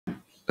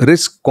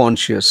Risk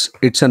conscious.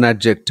 It's an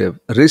adjective.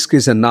 Risk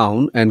is a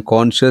noun and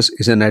conscious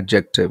is an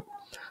adjective.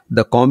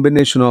 The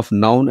combination of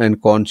noun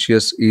and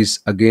conscious is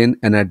again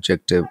an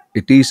adjective.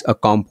 It is a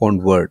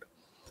compound word.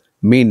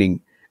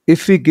 Meaning,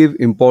 if we give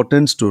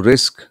importance to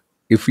risk,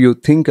 if you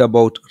think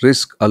about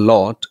risk a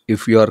lot,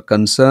 if you are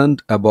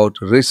concerned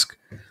about risk,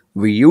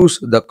 we use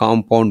the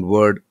compound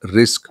word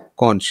risk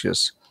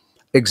conscious.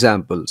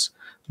 Examples: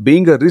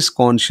 being a risk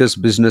conscious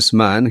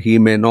businessman, he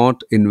may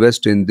not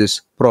invest in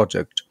this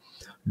project.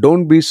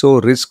 Don't be so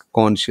risk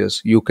conscious,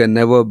 you can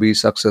never be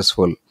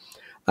successful.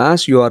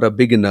 As you are a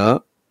beginner,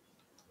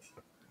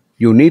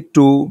 you need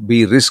to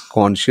be risk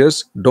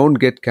conscious. Don't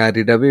get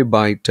carried away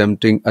by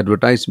tempting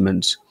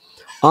advertisements.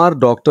 Our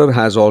doctor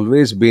has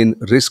always been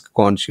risk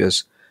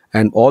conscious,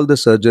 and all the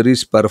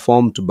surgeries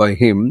performed by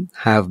him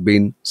have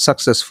been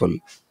successful.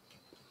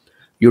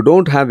 You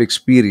don't have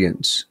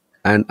experience,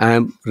 and I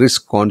am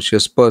risk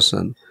conscious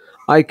person.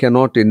 I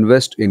cannot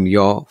invest in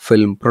your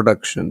film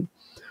production.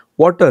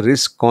 What a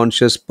risk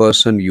conscious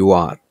person you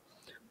are.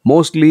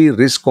 Mostly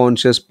risk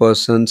conscious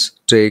persons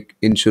take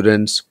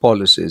insurance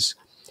policies.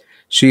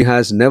 She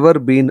has never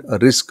been a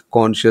risk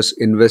conscious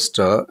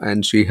investor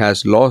and she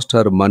has lost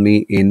her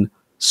money in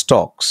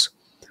stocks.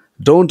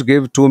 Don't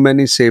give too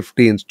many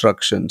safety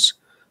instructions.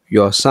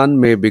 Your son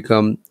may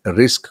become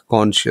risk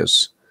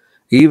conscious.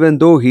 Even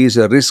though he is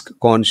a risk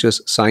conscious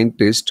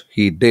scientist,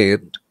 he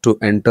dared to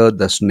enter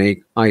the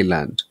snake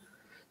island.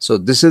 So,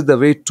 this is the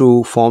way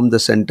to form the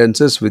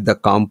sentences with the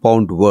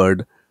compound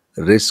word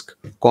risk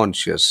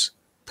conscious.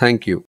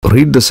 Thank you.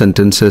 Read the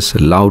sentences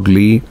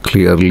loudly,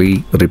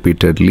 clearly,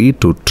 repeatedly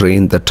to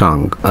train the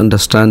tongue.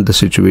 Understand the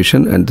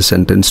situation and the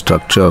sentence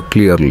structure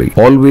clearly.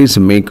 Always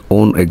make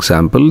own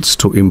examples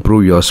to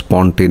improve your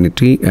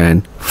spontaneity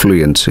and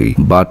fluency.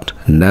 But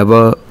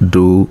never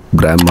do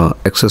grammar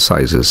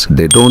exercises.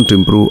 They don't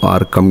improve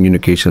our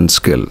communication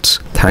skills.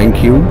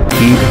 Thank you.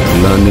 Keep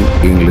learning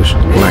English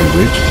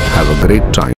language. Have a great time.